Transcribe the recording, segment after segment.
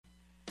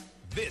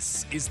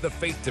This is The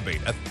Faith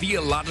Debate, a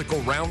theological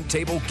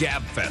roundtable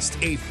gabfest,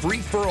 a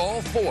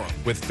free-for-all forum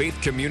with faith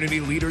community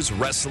leaders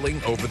wrestling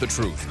over the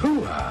truth.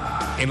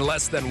 In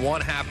less than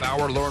 1/2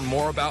 hour, learn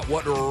more about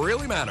what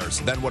really matters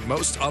than what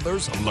most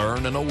others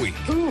learn in a week.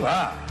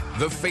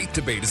 The Faith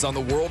Debate is on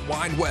the World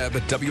Wide Web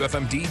at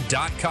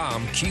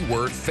WFMD.com,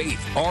 keyword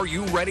faith. Are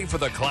you ready for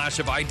the clash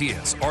of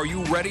ideas? Are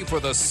you ready for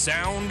the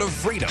sound of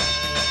freedom?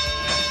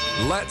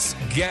 Let's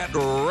get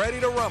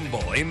ready to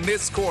rumble. In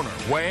this corner,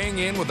 weighing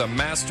in with a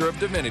Master of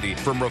Divinity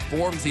from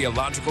Reformed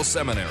Theological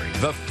Seminary,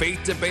 the Faith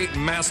Debate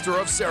Master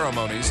of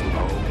Ceremonies,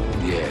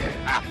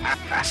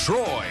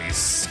 Troy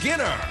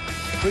Skinner.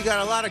 We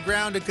got a lot of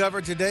ground to cover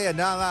today and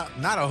not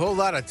a whole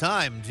lot of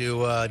time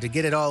to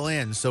get it all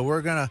in. So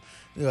we're going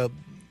to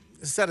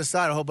set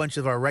aside a whole bunch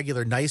of our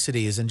regular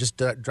niceties and just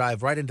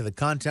drive right into the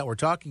content. We're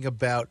talking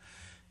about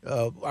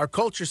our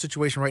culture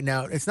situation right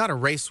now. It's not a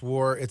race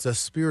war, it's a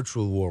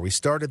spiritual war. We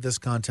started this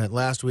content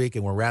last week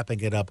and we're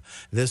wrapping it up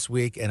this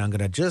week, and I'm going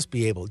to just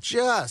be able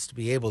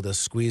to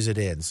squeeze it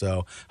in.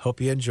 So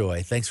hope you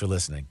enjoy. Thanks for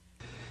listening.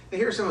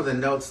 Here are some of the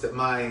notes that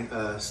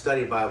my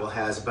study Bible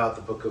has about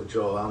the book of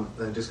Joel.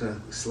 I'm just going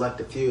to select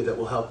a few that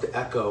will help to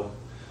echo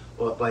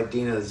what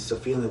Dina is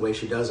feeling the way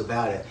she does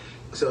about it.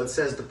 So it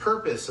says, the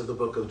purpose of the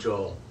book of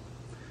Joel: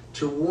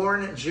 to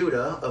warn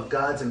Judah of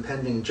God's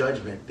impending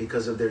judgment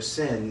because of their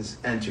sins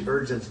and to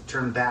urge them to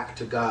turn back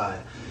to God.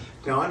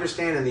 Now,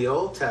 understand in the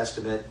Old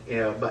Testament,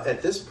 but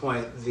at this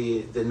point,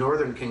 the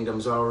northern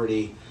kingdom's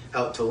already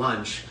out to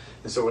lunch,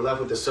 and so we're left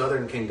with the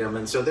southern kingdom,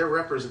 and so they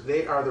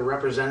are the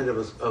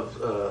representatives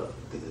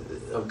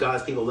of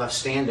God's people left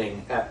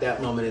standing at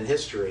that moment in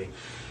history.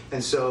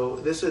 And so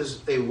this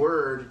is a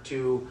word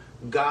to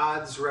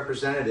God's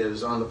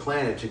representatives on the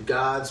planet, to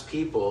God's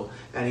people,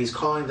 and he's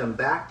calling them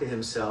back to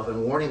himself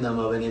and warning them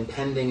of an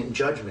impending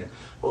judgment.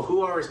 Well,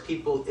 who are his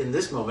people in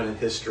this moment in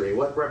history?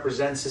 What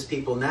represents his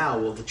people now?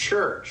 Well, the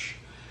church.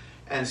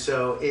 And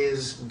so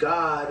is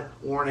God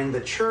warning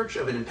the church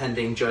of an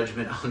impending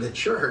judgment on the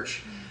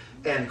church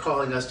and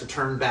calling us to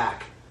turn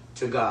back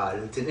to God?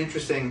 It's an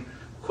interesting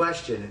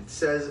question. It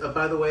says,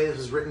 by the way, this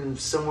was written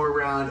somewhere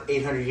around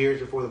 800 years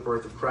before the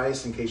birth of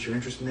Christ, in case you're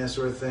interested in that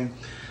sort of thing.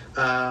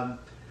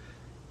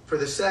 For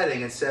the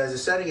setting, it says, the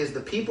setting is the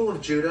people of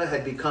Judah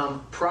had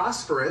become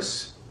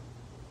prosperous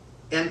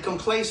and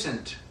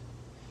complacent,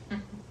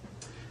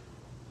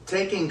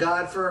 taking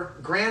God for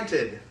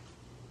granted.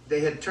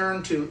 They had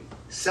turned to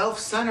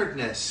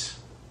self-centeredness,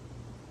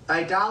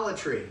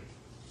 idolatry,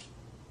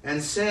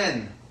 and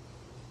sin.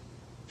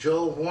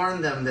 Joel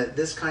warned them that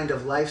this kind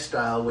of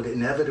lifestyle would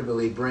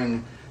inevitably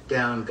bring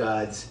down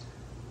God's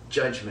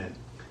judgment.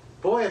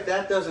 Boy, if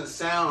that doesn't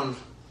sound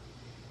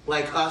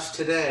like us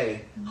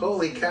today.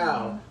 Holy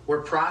cow.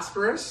 We're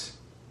prosperous,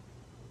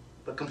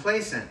 but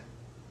complacent.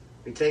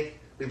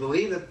 We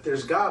believe that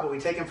there's God, but we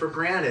take him for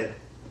granted.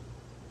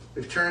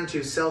 We've turned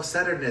to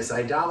self-centeredness,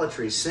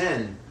 idolatry,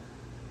 sin.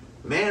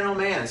 Man, oh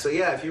man. So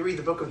yeah, if you read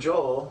the book of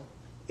Joel,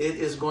 it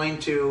is going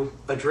to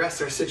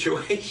address our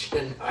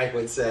situation, I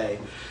would say.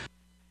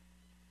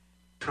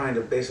 Trying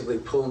to basically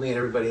pull me and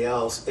everybody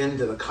else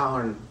into the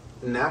Colin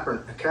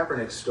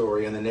Kaepernick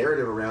story and the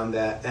narrative around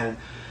that. And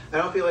I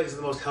don't feel like it's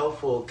the most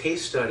helpful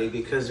case study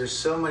because there's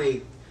so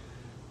many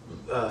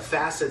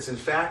facets and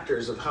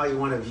factors of how you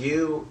want to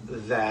view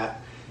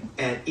that,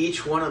 and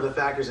each one of the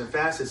factors and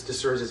facets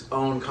deserves its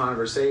own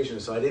conversation.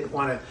 So I didn't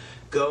want to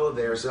go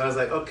there. So I was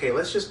like, okay,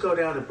 let's just go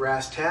down to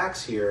brass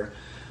tacks here.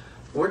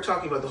 We're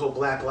talking about the whole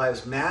Black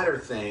Lives Matter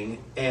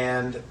thing,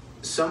 and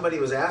somebody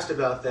was asked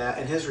about that,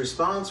 and his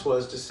response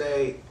was to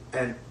say,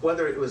 and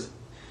whether it was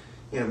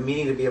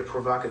meaning to be a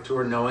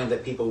provocateur, knowing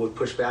that people would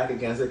push back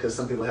against it, because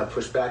some people have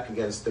pushed back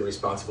against the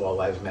response of all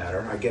lives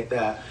matter. I get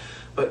that.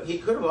 But he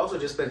could have also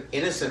just been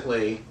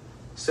innocently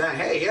saying,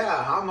 hey,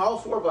 yeah, I'm all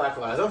for Black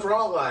lives. I'm for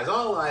all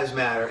lives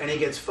matter. And he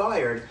gets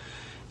fired.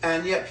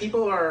 And yet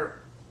people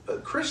are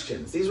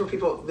Christians. These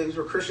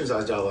were Christians I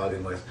was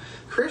dialoguing with.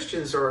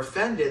 Christians are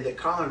offended that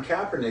Colin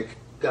Kaepernick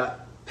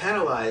got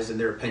penalized in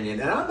their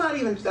opinion.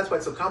 And that's why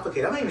it's so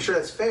complicated. I'm not even sure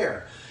that's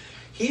fair.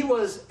 He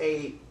was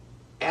a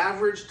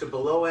average to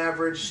below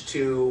average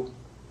to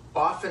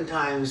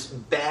oftentimes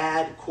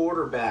bad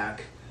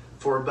quarterback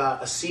for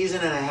about a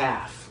season and a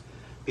half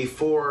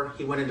before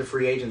he went into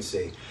free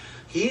agency.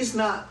 He's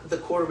not the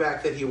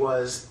quarterback that he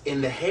was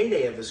in the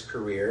heyday of his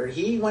career.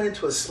 He went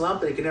into a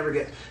slump and he could never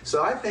get...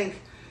 So I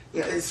think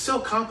it's so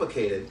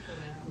complicated.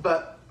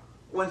 But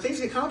when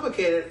things get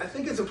complicated, I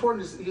think it's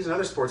important to use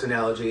another sports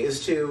analogy,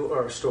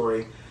 or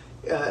story,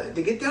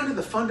 to get down to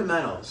the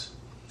fundamentals.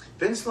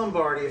 Vince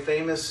Lombardi, a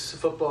famous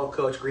football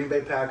coach, Green Bay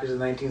Packers in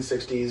the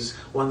 1960s,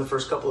 won the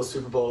first couple of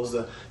Super Bowls.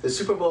 The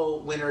Super Bowl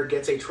winner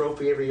gets a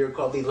trophy every year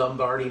called the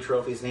Lombardi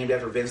Trophy. It's named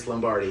after Vince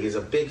Lombardi. He's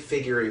a big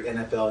figure in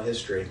NFL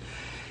history.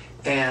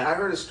 And I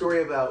heard a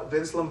story about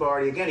Vince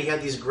Lombardi. Again, he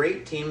had these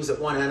great teams that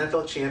won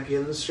NFL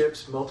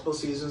championships multiple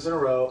seasons in a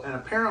row. And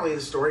apparently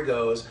the story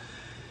goes,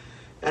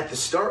 at the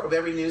start of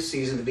every new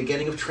season, the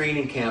beginning of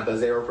training camp as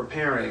they were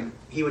preparing,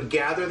 he would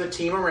gather the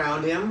team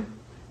around him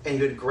and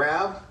he would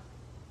grab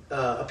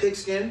a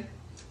pigskin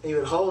and he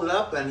would hold it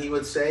up, and he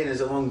would say in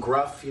his own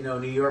gruff,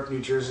 New York, New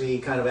Jersey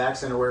kind of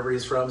accent or wherever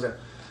he's from, say,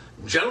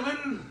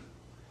 "Gentlemen,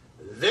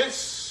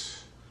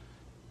 this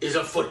is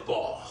a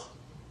football."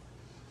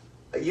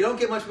 You don't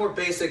get much more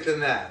basic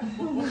than that.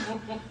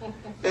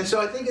 And so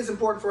I think it's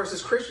important for us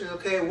as Christians,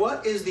 okay,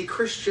 what is the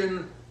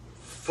Christian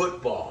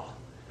football?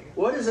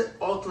 What is it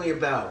ultimately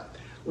about?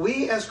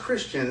 We as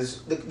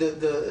Christians,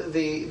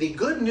 the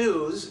good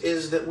news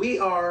is that we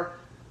are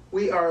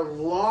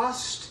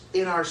lost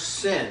in our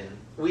sin.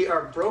 We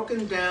are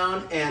broken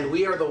down and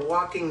we are the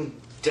walking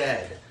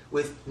dead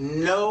with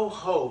no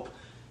hope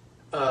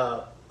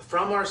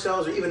from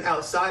ourselves or even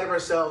outside of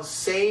ourselves,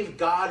 save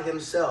God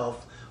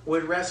himself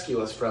would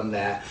rescue us from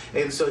that.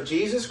 And so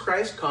Jesus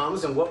Christ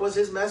comes, and what was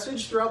his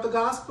message throughout the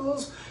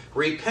Gospels?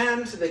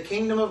 Repent, the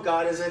kingdom of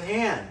God is at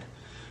hand.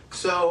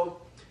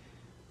 So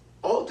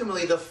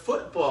ultimately the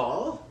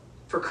football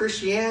for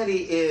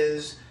Christianity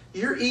is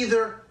you're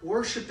either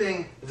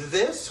worshiping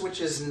this,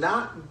 which is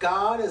not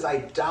God, as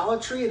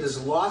idolatry, it is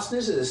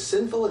lostness, it is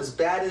sinful, it is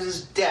bad, it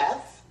is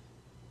death,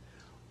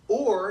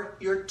 or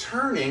you're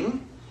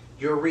turning,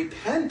 you're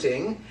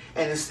repenting,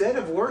 and instead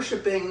of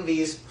worshiping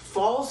these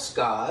false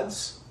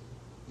gods,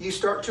 you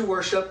start to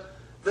worship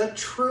the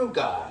true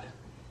God.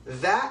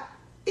 That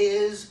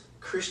is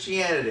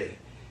Christianity.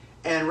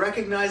 And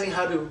recognizing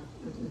how to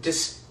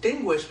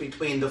distinguish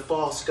between the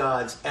false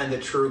gods and the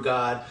true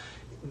God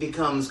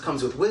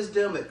comes with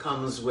wisdom, it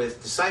comes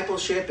with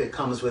discipleship, it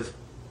comes with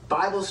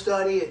Bible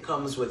study, it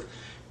comes with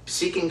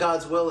seeking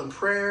God's will in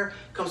prayer,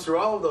 it comes through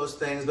all of those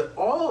things, but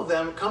all of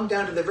them come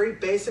down to the very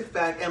basic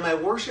fact, am I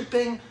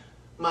worshiping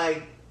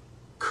my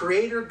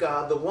Creator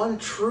God, the one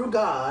true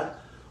God,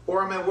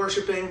 or am I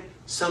worshiping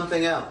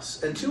something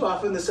else? And too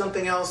often the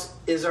something else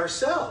is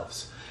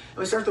ourselves. And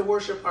we start to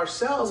worship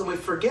ourselves and we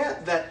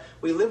forget that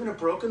we live in a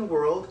broken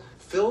world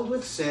filled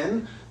with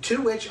sin,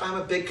 to which I'm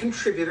a big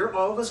contributor.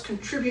 All of us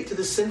contribute to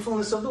the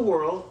sinfulness of the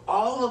world.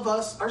 All of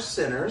us are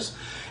sinners.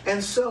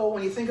 And so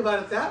when you think about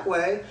it that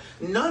way,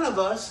 none of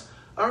us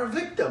are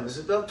victims.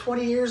 About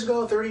 20 years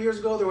ago, 30 years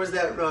ago, there was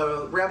that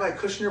Rabbi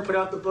Kushner put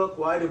out the book,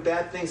 Why Do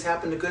Bad Things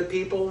Happen to Good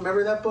People?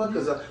 Remember that book? It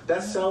was a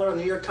bestseller on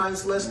the New York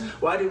Times list.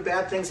 Why do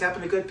bad things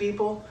happen to good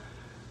people?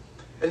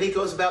 And he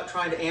goes about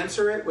trying to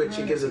answer it, which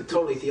he gives a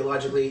totally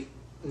theologically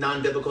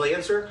non-biblical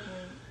answer.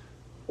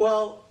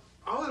 Well,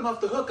 I'll let him off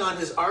the hook on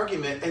his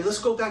argument, and let's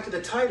go back to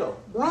the title.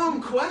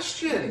 Wrong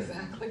question.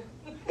 Exactly.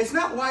 It's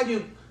not why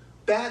do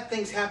bad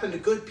things happen to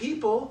good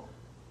people.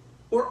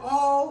 We're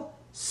all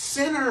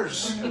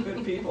sinners.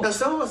 Good people. Now,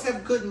 some of us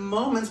have good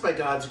moments by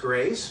God's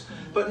grace,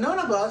 but none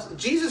of us,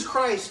 Jesus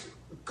Christ,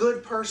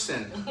 good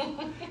person.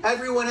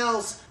 Everyone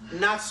else,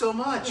 not so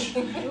much.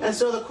 And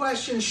so the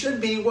question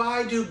should be,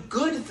 why do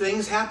good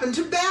things happen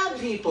to bad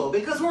people?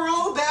 Because we're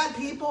all bad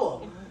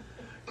people.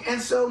 And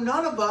so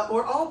none of us,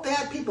 we're all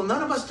bad people.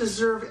 None of us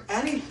deserve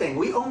anything.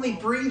 We only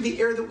breathe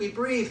the air that we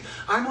breathe.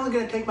 I'm only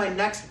going to take my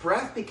next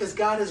breath because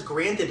God has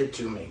granted it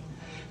to me.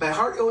 My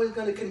heart is always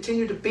going to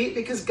continue to beat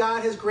because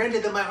God has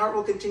granted that my heart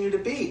will continue to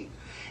beat.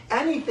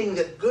 Anything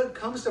that good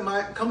comes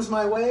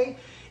my way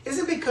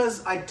isn't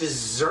because I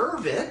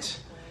deserve it.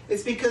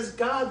 It's because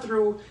God,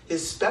 through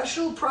his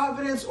special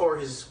providence or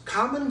his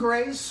common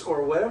grace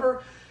or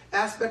whatever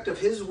aspect of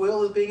his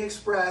will is being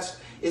expressed,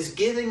 is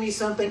giving me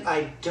something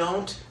I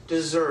don't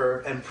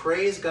deserve, and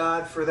praise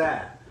God for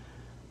that.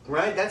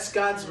 Right? That's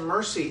God's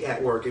mercy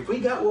at work. If we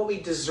got what we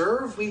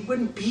deserve, we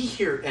wouldn't be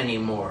here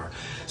anymore.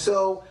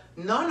 So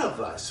none of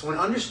us, when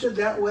understood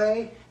that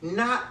way,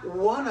 not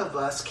one of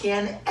us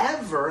can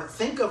ever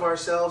think of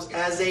ourselves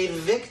as a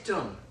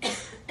victim.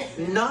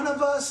 None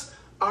of us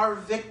are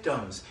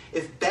victims.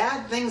 If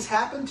bad things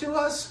happen to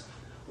us,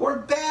 we're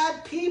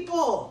bad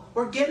people.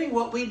 We're getting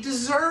what we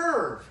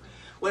deserve.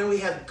 When we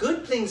have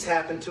good things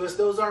happen to us,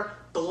 those are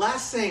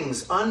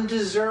blessings,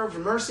 undeserved,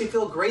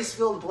 mercy-filled,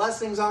 grace-filled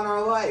blessings on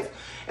our life.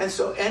 And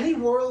so any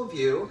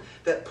worldview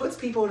that puts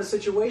people in a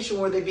situation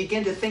where they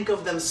begin to think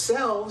of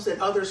themselves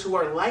and others who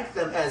are like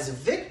them as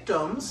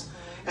victims,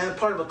 and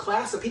part of a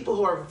class of people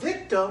who are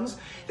victims,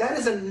 that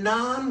is a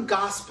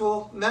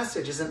non-gospel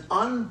message, is an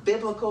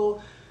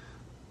unbiblical,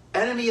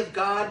 enemy of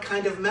God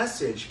kind of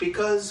message.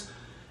 Because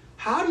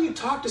how do you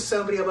talk to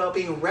somebody about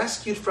being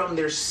rescued from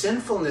their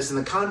sinfulness and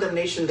the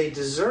condemnation they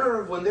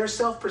deserve when their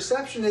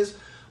self-perception is,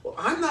 well,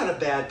 I'm not a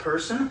bad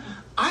person.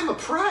 I'm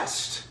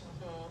oppressed.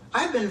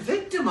 I've been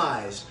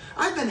victimized.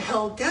 I've been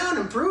held down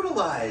and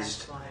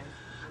brutalized.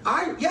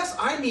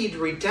 I need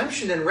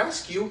redemption and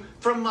rescue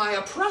from my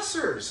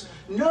oppressors.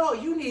 No,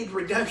 you need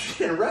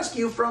redemption and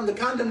rescue from the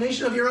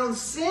condemnation of your own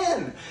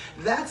sin.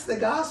 That's the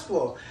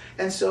gospel.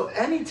 And so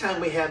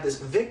anytime we have this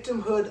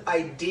victimhood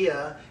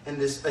idea and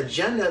this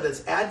agenda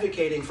that's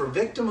advocating for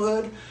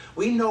victimhood,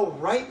 we know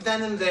right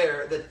then and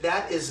there that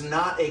that is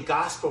not a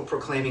gospel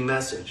proclaiming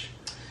message.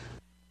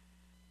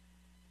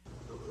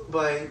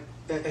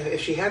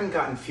 If she hadn't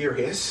gotten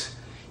furious,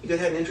 you could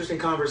have had an interesting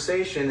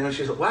conversation, and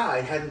she said, wow,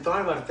 I hadn't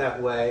thought about it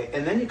that way.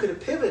 And then you could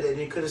have pivoted,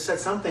 and you could have said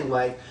something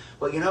like,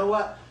 well, you know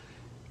what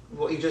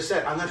you just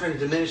said, I'm not trying to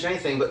diminish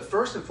anything, but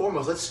first and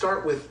foremost, let's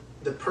start with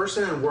the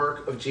person and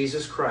work of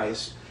Jesus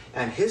Christ,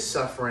 and his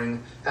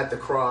suffering at the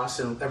cross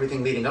and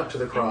everything leading up to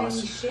the cross.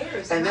 And then he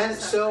shares. And then,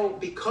 so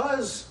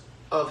because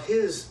of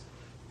his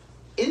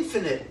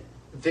infinite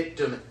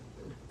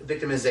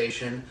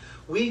victimization,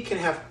 we can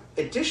have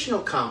additional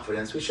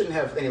confidence. We shouldn't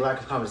have any lack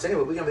of confidence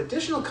anyway. We have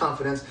additional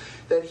confidence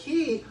that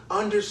he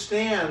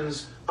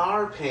understands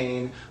our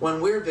pain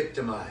when we're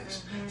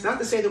victimized. Mm-hmm. It's not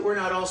to say that we're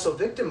not also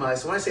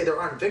victimized. When I say there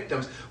aren't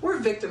victims, we're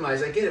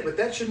victimized. I get it, but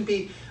that shouldn't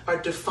be our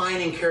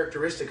defining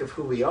characteristic of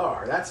who we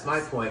are. That's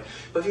my point.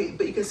 But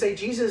you can say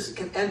Jesus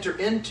can enter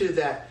into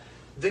that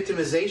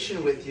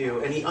victimization with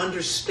you, and he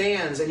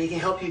understands, and he can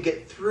help you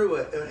get through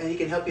it, and he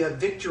can help you have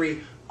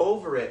victory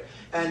over it.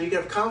 And you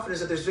can have confidence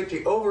that there's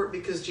victory over it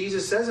because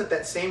Jesus says at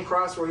that same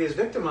cross where he is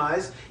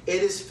victimized,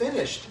 it is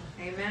finished.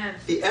 Amen.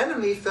 The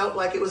enemy felt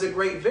like it was a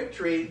great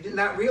victory,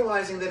 not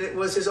realizing that it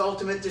was his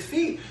ultimate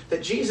defeat,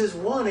 that Jesus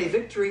won a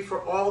victory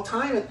for all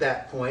time at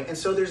that point. And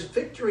so there's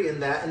victory in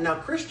that. And now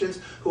Christians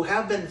who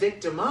have been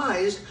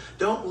victimized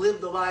don't live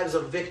the lives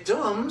of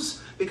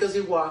victims because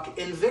they walk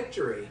in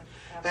victory.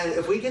 And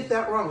if we get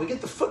that wrong, we get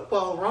the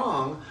football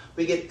wrong,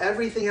 we get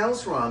everything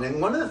else wrong.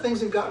 And one of the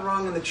things we've gotten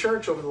wrong in the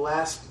church over the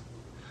last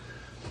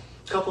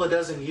couple of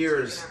dozen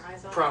years,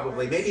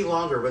 probably, maybe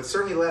longer, but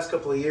certainly the last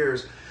couple of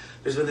years,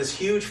 there's been this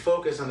huge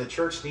focus on the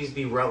church needs to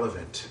be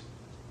relevant.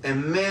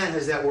 And man,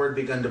 has that word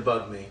begun to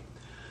bug me.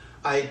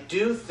 I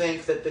do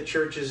think that the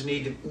churches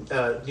need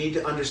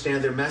to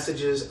understand their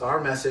messages.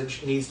 Our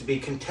message needs to be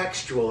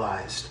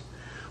contextualized.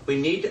 We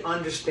need to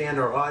understand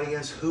our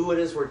audience, who it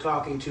is we're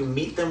talking to,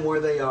 meet them where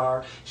they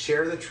are,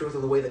 share the truth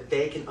in the way that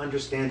they can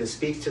understand and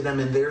speak to them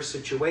in their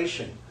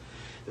situation.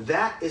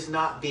 That is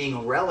not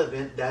being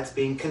relevant, that's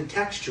being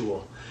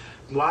contextual.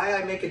 Why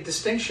I make a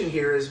distinction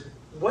here is,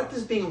 what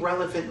does being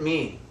relevant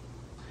mean?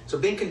 So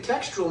being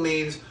contextual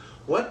means,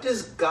 what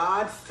does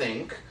God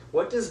think?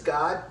 What does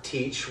God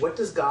teach? What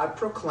does God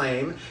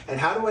proclaim? And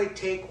how do I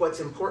take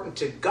what's important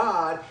to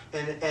God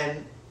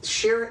and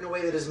share it in a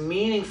way that is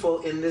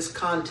meaningful in this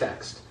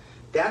context?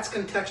 That's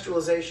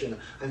contextualization.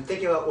 I'm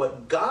thinking about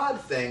what God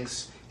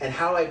thinks and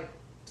how I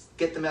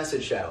get the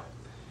message out.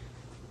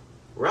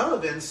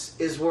 Relevance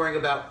is worrying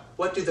about,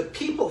 what do the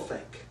people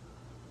think?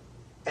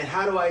 And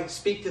how do I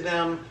speak to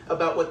them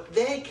about what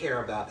they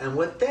care about and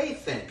what they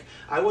think?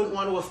 I wouldn't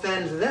want to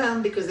offend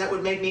them because that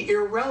would make me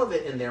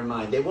irrelevant in their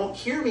mind. They won't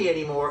hear me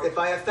anymore if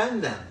I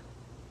offend them.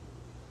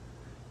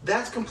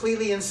 That's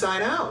completely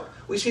inside out.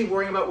 We should be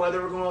worrying about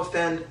whether we're going to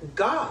offend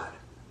God.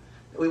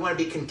 We want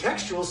to be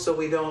contextual so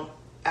we don't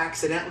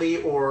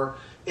accidentally or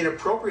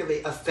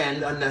inappropriately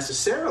offend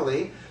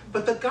unnecessarily,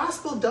 but the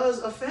gospel does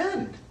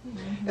offend.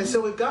 Mm-hmm. And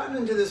so we've gotten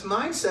into this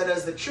mindset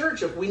as the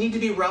church of we need to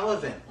be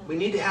relevant. We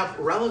need to have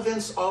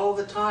relevance all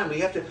the time.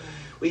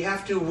 We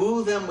have to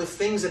woo them with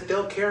things that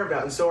they'll care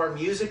about. And so our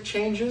music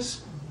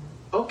changes.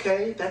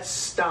 Okay, that's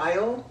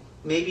style.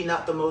 Maybe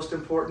not the most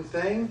important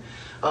thing.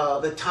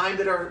 The time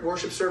that our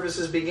worship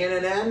services begin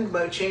and end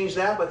might change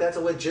that, but that's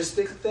a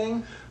logistic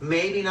thing.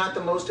 Maybe not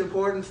the most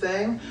important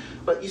thing.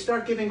 But you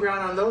start giving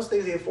ground on those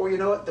things, before you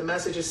know it, the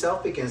message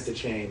itself begins to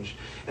change.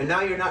 And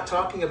now you're not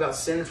talking about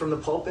sin from the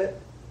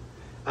pulpit.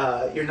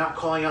 You're not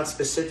calling out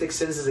specific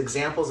sins as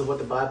examples of what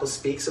the Bible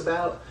speaks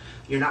about.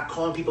 You're not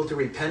calling people to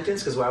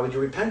repentance, because why would you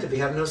repent if you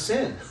have no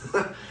sin?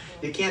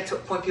 You can't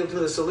point people to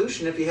the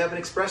solution if you haven't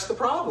expressed the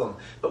problem.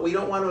 But we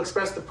don't want to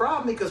express the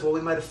problem because, well, we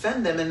might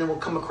offend them and then we'll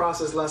come across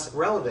as less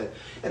relevant.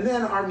 And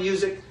then our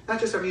music, not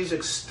just our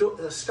music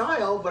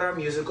style, but our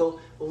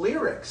musical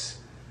lyrics.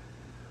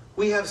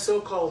 We have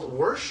so-called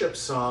worship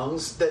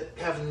songs that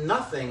have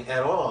nothing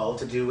at all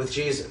to do with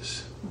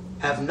Jesus.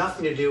 Have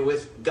nothing to do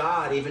with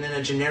God, even in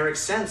a generic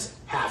sense,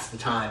 half the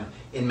time,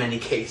 in many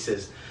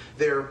cases.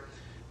 They're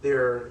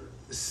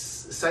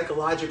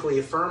psychologically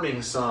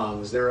affirming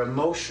songs, they're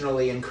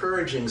emotionally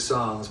encouraging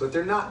songs, but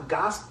they're not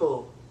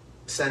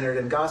gospel-centered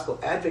and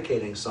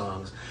gospel-advocating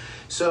songs.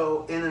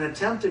 So in an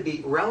attempt to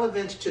be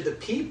relevant to the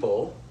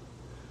people,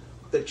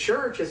 the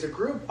church as a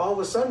group all of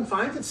a sudden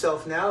finds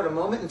itself now at a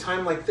moment in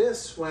time like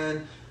this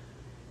when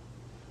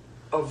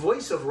a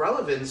voice of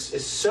relevance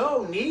is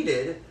so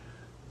needed,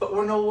 but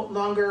we're no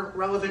longer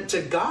relevant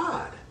to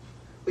God.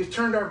 We've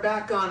turned our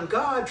back on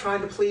God,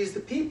 trying to please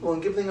the people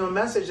and giving them a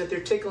message that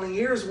their tickling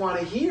ears want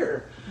to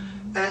hear.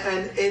 Mm-hmm.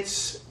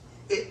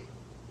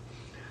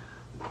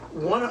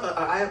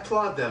 I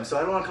applaud them, so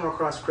I don't want to come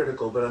across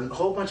critical, but a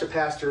whole bunch of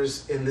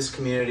pastors in this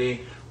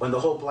community, when the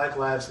whole Black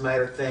Lives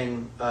Matter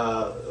thing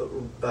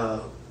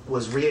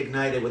was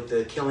reignited with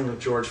the killing of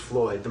George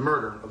Floyd, the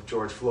murder of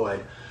George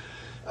Floyd,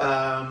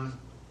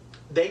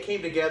 they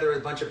came together as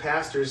a bunch of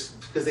pastors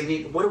because they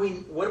need,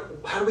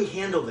 how do we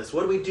handle this?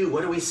 What do we do?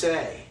 What do we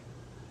say?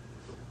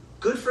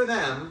 Good for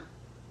them,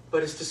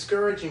 but it's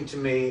discouraging to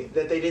me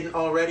that they didn't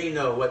already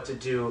know what to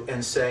do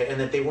and say, and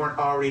that they weren't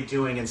already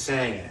doing and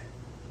saying it.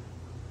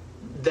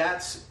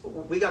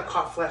 We got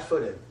caught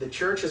flat-footed. The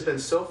church has been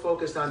so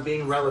focused on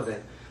being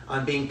relevant,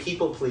 on being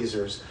people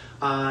pleasers,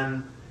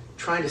 on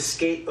trying to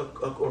skate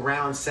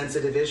around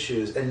sensitive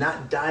issues and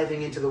not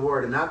diving into the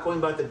Word and not going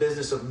about the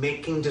business of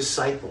making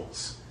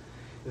disciples,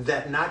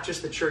 that not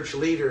just the church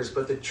leaders,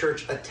 but the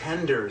church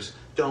attenders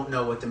don't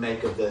know what to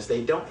make of this.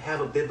 They don't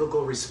have a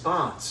biblical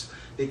response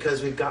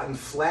because we've gotten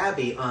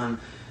flabby on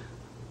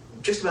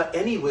just about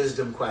any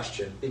wisdom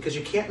question, because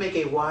you can't make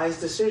a wise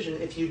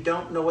decision if you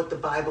don't know what the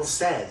Bible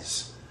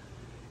says.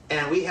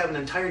 And we have an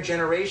entire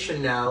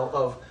generation now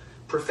of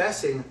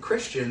professing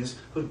Christians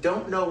who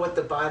don't know what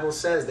the Bible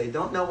says. They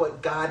don't know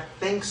what God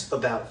thinks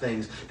about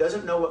things,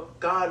 doesn't know what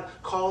God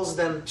calls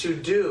them to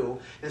do.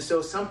 And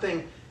so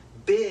something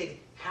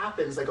big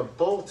happens, like a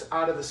bolt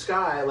out of the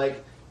sky,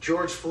 like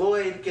George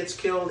Floyd gets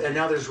killed and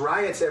now there's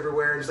riots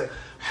everywhere, and it's like,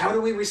 how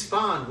do we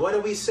respond? What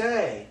do we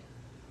say?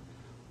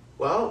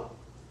 Well,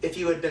 if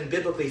you had been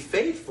biblically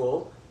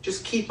faithful,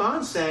 just keep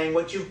on saying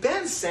what you've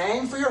been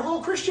saying for your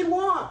whole Christian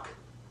walk.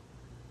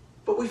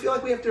 But we feel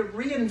like we have to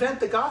reinvent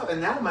the gospel.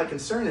 And now my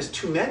concern is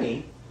too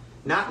many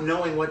not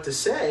knowing what to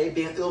say,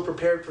 being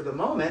ill-prepared for the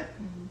moment.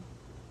 Mm-hmm.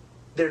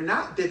 They're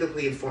not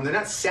biblically informed. They're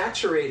not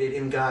saturated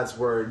in God's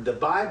word. The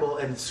Bible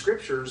and the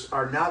scriptures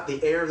are not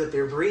the air that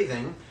they're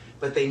breathing,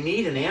 but they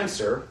need an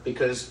answer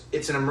because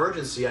it's an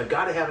emergency. I've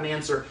got to have an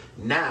answer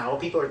now.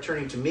 People are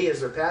turning to me as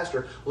their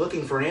pastor,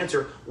 looking for an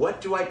answer.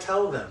 What do I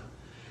tell them?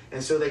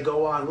 And so they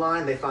go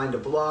online, they find a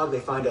blog, they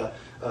find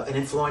an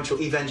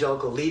influential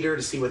evangelical leader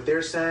to see what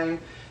they're saying.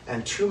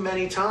 And too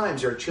many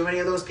times, there are too many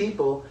of those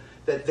people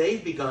that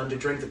they've begun to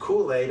drink the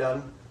Kool-Aid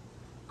on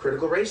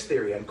critical race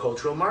theory, on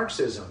cultural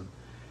Marxism.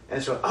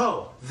 And so,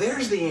 oh,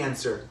 there's the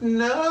answer.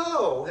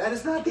 No, that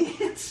is not the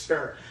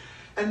answer.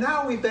 And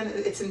now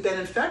it's been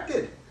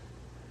infected.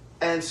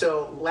 And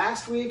so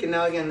last week and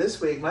now again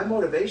this week, my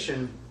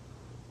motivation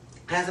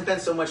hasn't been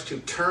so much to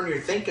turn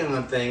your thinking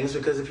on things,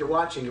 because if you're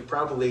watching, you're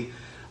probably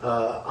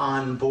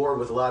on board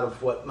with a lot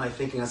of what my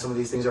thinking on some of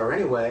these things are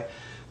anyway,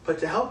 but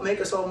to help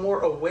make us all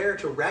more aware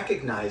to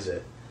recognize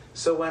it.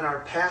 So when our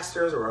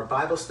pastors or our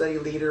Bible study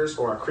leaders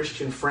or our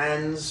Christian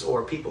friends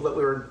or people that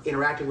we're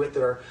interacting with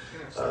that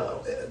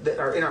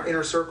are in our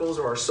inner circles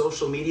or our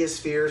social media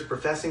spheres,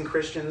 professing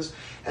Christians,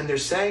 and they're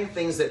saying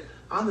things that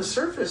on the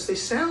surface they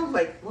sound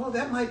like, well,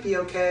 that might be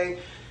okay.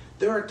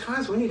 There are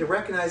times we need to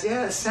recognize,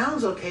 yeah, it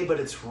sounds okay, but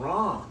it's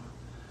wrong.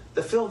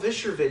 The Phil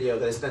Vischer video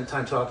that I spent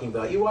time talking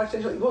about, you watched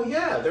it? Well,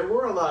 yeah, there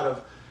were a lot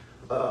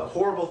of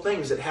horrible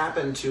things that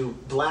happened to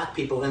black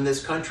people in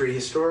this country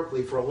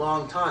historically for a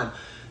long time.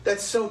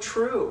 That's so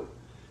true.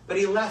 But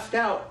he left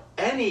out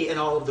any and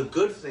all of the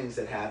good things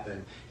that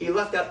happened. He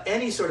left out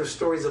any sort of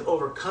stories of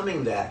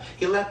overcoming that.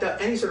 He left out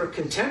any sort of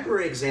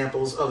contemporary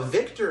examples of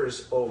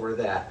victors over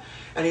that.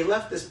 And he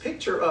left this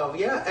picture of,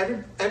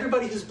 yeah,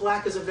 everybody who's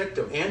black is a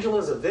victim.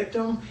 Angela's a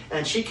victim,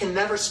 and she can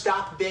never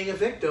stop being a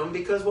victim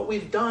because what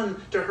we've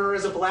done to her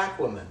as a black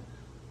woman.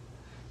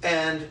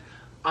 And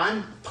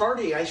I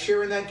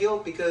share in that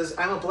guilt because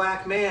I'm a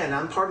black man.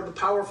 I'm part of the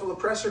powerful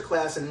oppressor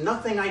class, and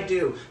nothing I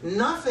do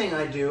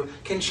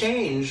can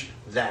change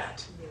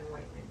that.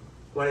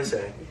 What did I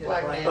say?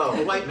 Black man. Oh,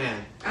 a white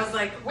man. I was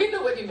like, we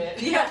knew what you meant.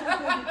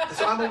 Yeah.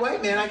 So I'm a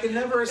white man. I can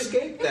never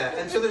escape that.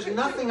 And so there's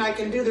nothing I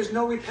can do. There's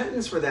no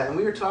repentance for that. And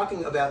we were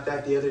talking about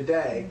that the other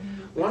day.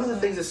 Mm-hmm. One of the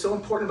things that's so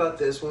important about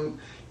this, when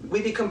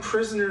we become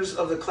prisoners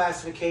of the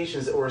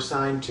classifications that we're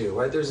assigned to,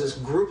 right? There's this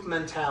group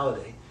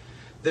mentality.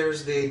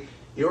 There's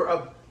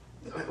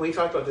we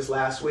talked about this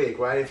last week,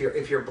 right?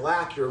 If you're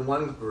black, you're in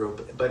one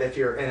group, but if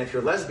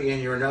you're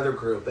lesbian, you're another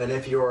group, and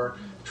if you're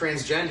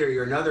transgender,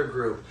 you're another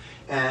group,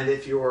 and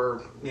if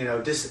you're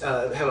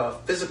have a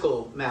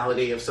physical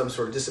malady of some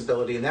sort of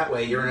disability in that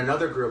way, you're in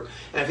another group.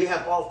 And if you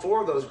have all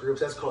four of those groups,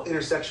 that's called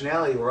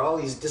intersectionality, where all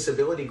these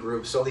disability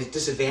groups, all these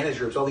disadvantaged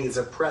groups, all these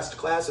oppressed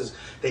classes,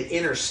 they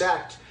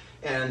intersect.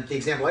 And the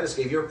example I just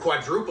gave, you're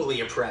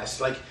quadruply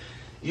oppressed. Like,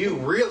 you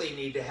really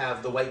need to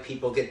have the white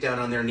people get down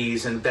on their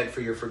knees and beg for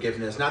your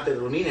forgiveness. Not that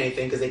it'll mean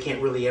anything, because they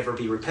can't really ever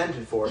be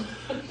repented for.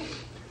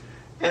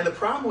 And the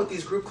problem with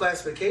these group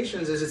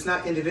classifications is it's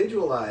not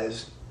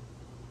individualized.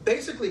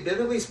 Basically,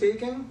 biblically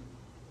speaking,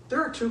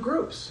 there are two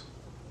groups.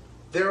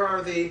 There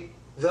are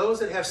those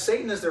that have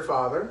Satan as their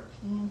father,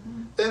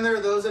 mm-hmm. Then there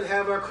are those that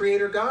have our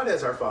Creator God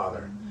as our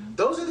father. Mm-hmm.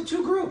 Those are the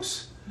two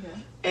groups. Yeah.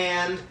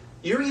 And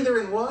you're either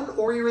in one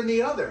or you're in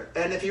the other.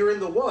 And if you're in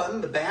the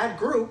one, the bad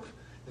group,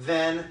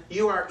 then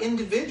you are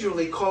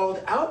individually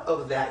called out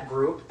of that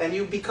group and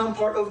you become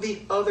part of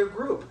the other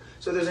group.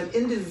 So there's an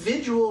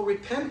individual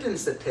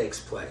repentance that takes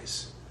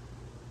place.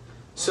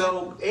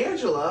 So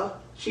Angela,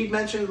 she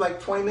mentioned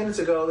like 20 minutes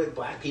ago that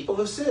black people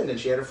have sinned, and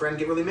she had a friend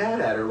get really mad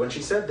at her when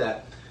she said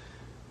that.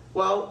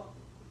 Well,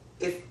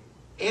 if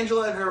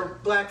Angela and her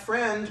black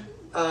friend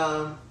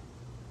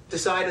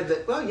decided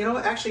that, well,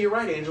 actually you're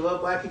right, Angela,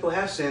 black people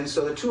have sinned,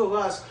 so the two of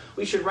us,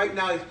 we should right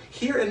now,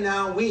 here and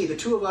now, the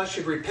two of us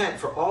should repent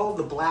for all of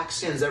the black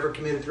sins ever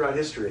committed throughout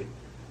history.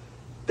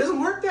 It doesn't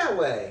work that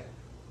way.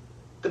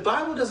 The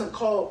Bible doesn't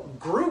call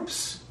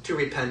groups to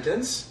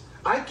repentance.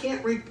 I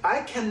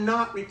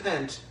cannot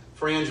repent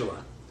for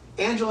Angela.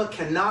 Angela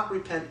cannot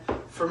repent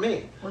for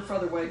me. Or for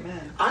other white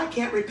men. I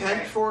can't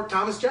repent for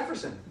Thomas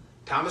Jefferson.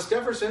 Thomas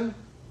Jefferson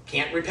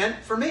can't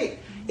repent for me.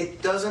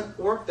 It doesn't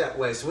work that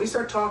way. So when we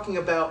start talking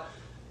about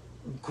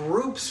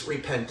groups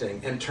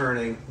repenting and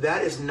turning,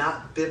 that is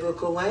not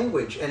biblical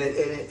language. And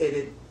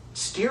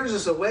steers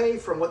us away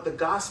from what the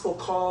gospel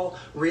call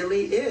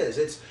really is.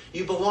 It's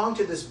you belong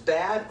to this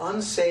bad,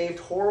 unsaved,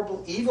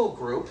 horrible, evil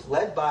group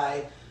led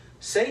by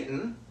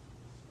Satan,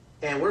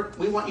 and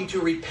we want you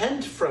to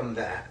repent from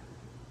that.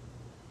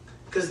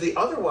 Because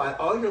otherwise,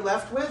 all you're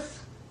left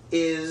with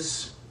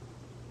is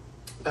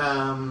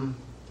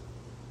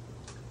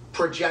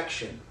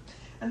projection.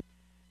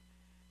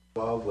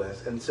 Involved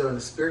with. And so in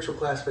the spiritual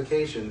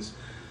classifications,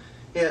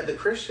 the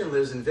Christian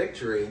lives in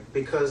victory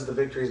because the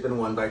victory has been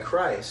won by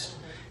Christ.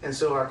 And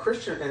so our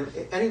Christian, and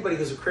anybody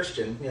who's a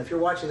Christian, if you're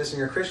watching this and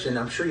you're a Christian,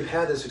 I'm sure you've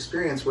had this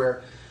experience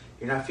where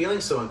you're not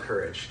feeling so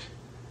encouraged.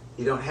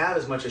 You don't have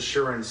as much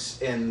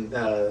assurance in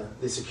the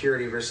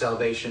security of your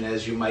salvation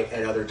as you might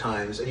at other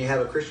times. And you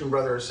have a Christian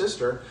brother or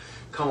sister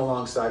come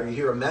alongside, or you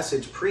hear a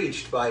message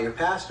preached by your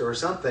pastor or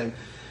something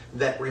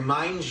that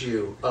reminds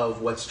you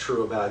of what's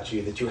true about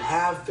you, that you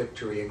have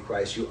victory in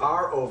Christ. You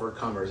are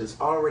overcomers. It's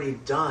already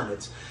done.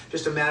 It's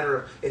just a matter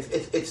of,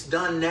 it's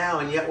done now,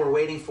 and yet we're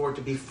waiting for it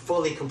to be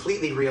fully,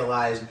 completely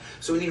realized.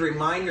 So we need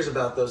reminders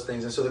about those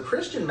things. And so the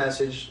Christian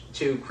message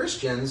to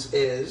Christians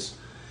is,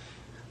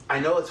 I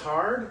know it's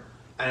hard.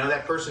 I know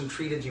that person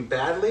treated you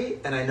badly,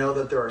 and I know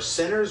that there are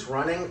sinners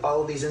running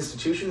all of these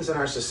institutions in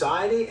our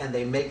society, and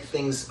they make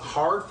things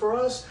hard for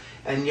us,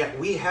 and yet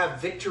we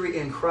have victory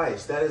in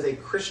Christ. That is a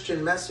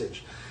Christian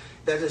message.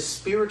 That is a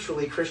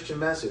spiritually Christian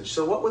message.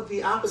 So what would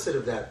the opposite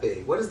of that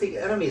be? What is the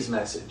enemy's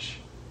message?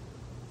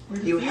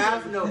 You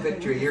have no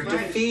victory. You're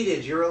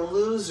defeated. You're a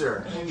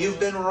loser. You've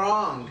been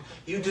wronged.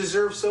 You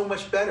deserve so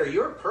much better.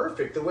 You're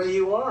perfect the way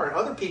you are.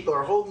 Other people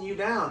are holding you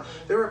down.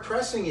 They're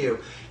oppressing you.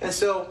 And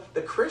so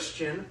the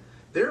Christian,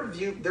 their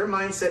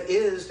mindset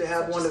is to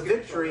have won a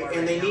victory,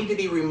 and they need to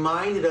be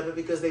reminded of it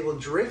because they will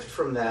drift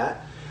from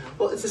that.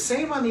 Well, it's the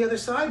same on the other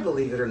side,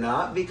 believe it or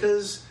not,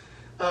 because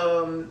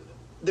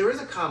there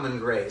is a common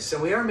grace,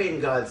 and we are made in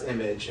God's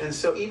image. And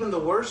so even the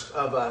worst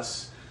of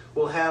us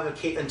will have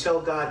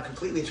until God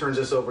completely turns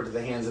us over to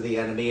the hands of the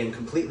enemy and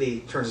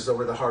completely turns us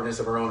over to the hardness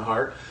of our own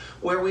heart,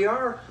 where we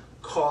are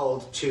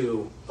called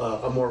to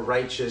a more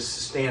righteous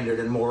standard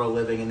and moral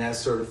living and that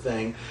sort of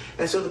thing.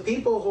 And so the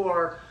people who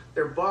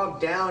they're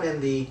bogged down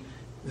in the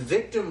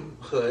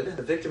victimhood,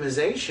 the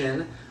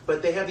victimization,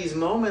 but they have these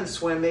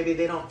moments when maybe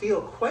they don't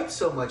feel quite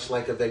so much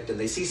like a victim.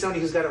 They see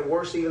somebody who's got it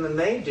worse even than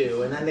they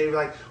do, and then they're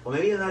like, well,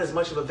 maybe I'm not as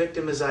much of a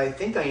victim as I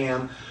think I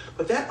am.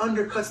 But that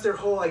undercuts their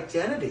whole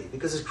identity,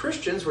 because as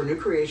Christians, we're new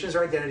creations,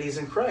 our identity is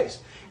in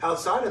Christ.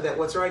 Outside of that,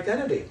 what's our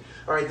identity?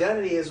 Our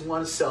identity is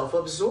one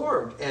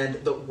self-absorbed, and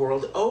the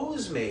world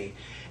owes me.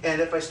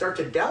 And if I start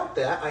to doubt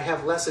that, I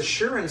have less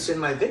assurance in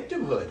my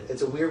victimhood.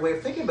 It's a weird way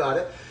of thinking about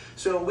it.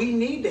 So we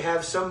need to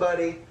have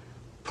somebody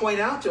point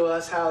out to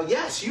us how,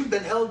 yes, you've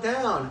been held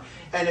down.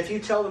 And if you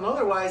tell them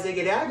otherwise, they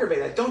get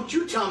aggravated. Don't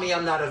you tell me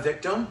I'm not a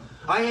victim.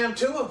 I am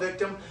too a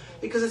victim,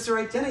 because it's their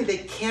identity they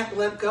can't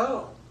let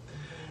go.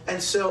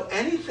 And so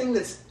anything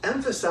that's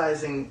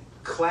emphasizing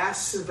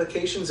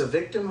classifications of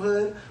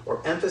victimhood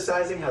or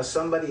emphasizing how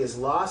somebody is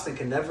lost and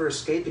can never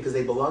escape because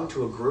they belong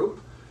to a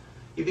group,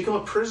 you become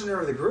a prisoner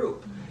of the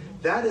group.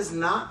 That is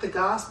not the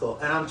gospel.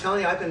 And I'm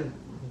telling you, I've been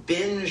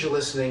binge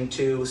listening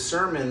to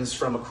sermons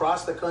from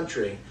across the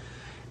country,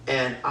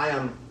 and I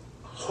am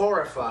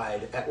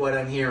horrified at what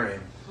I'm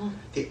hearing.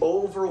 The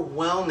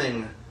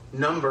overwhelming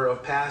number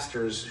of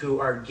pastors who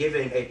are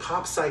giving a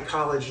pop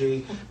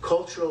psychology,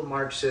 cultural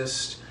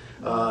Marxist,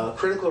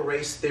 critical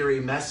race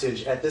theory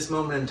message at this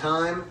moment in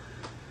time,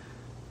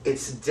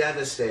 it's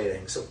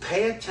devastating. So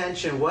pay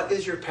attention. What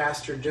is your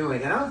pastor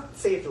doing? And I don't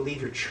say you have to leave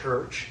your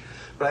church,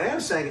 but I am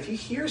saying if you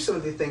hear some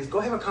of these things, go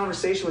have a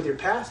conversation with your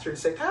pastor and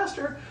say,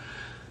 Pastor,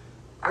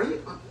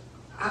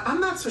 I'm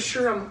not so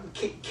sure I'm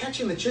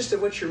catching the gist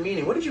of what you're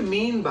meaning. What did you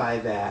mean by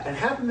that? And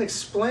have them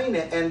explain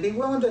it, and be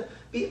willing to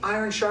be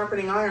iron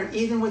sharpening iron,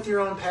 even with your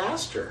own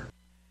pastor.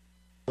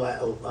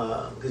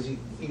 Because you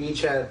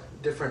each had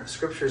different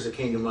scriptures that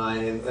came to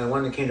mind, and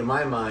one that came to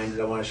my mind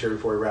that I want to share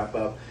before we wrap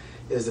up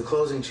is the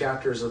closing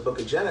chapters of the book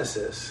of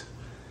Genesis,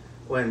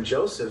 when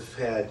Joseph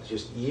had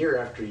just year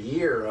after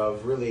year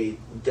of really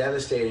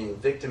devastating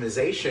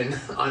victimization,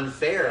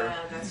 unfair, Yeah,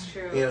 that's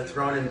true.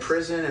 Thrown in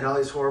prison and all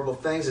these horrible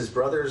things. His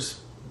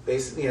brothers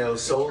basically,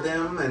 sold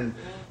him, and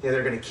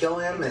they're going to kill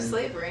him, and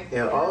slavery.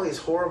 All these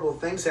horrible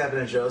things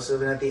happened to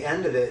Joseph. And at the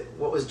end of it,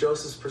 what was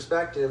Joseph's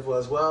perspective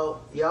was,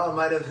 well, y'all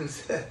might have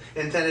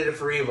intended it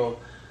for evil,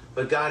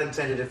 but God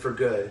intended it for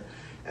good.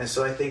 And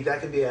so I think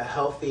that can be a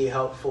healthy,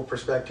 helpful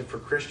perspective for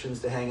Christians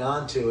to hang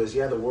on to is,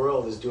 the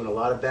world is doing a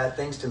lot of bad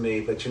things to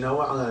me, but you know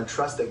what? I'm going to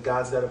trust that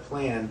God's got a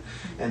plan.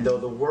 And though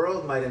the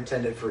world might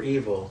intend it for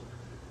evil,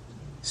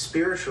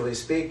 spiritually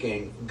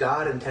speaking,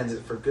 God intends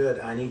it for good.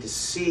 I need to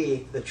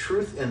see the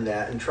truth in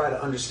that and try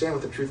to understand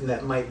what the truth in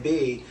that might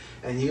be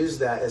and use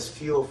that as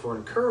fuel for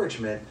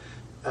encouragement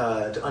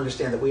to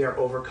understand that we are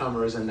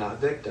overcomers and not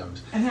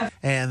victims.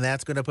 And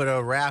that's going to put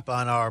a wrap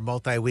on our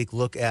multi-week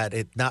look at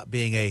it not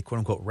being a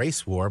quote-unquote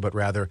race war, but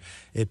rather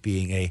it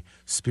being a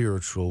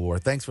spiritual war.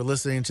 Thanks for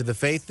listening to The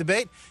Faith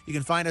Debate. You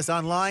can find us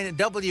online at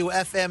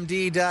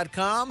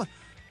WFMD.com.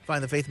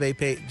 Find the Faith Bay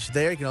page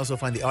there. You can also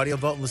find the Audio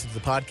Vault and listen to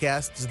the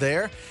podcasts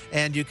there.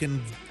 And you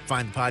can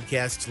find the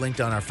podcasts linked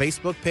on our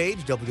Facebook page,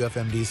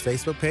 WFMD's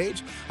Facebook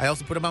page. I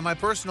also put them on my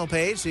personal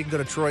page, so you can go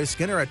to Troy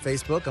Skinner at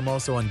Facebook. I'm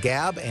also on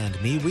Gab and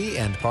MeWe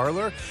and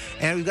Parler.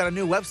 And we've got a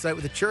new website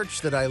with the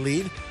church that I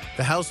lead.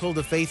 The Household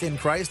of Faith in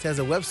Christ has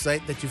a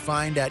website that you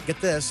find at, get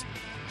this,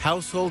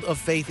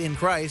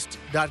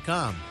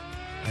 householdoffaithinchrist.com.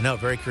 I know,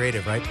 very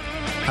creative, right?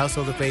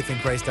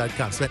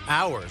 Householdoffaithinchrist.com. Spent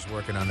hours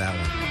working on that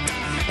one.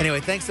 Anyway,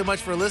 thanks so much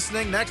for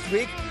listening. Next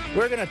week,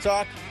 we're going to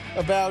talk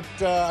about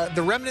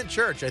the Remnant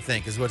Church, I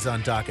think, is what's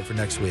on docket for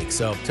next week.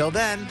 So, till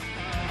then,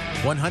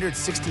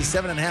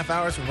 167 and a half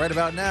hours from right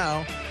about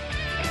now.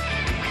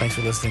 Thanks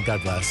for listening.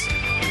 God bless.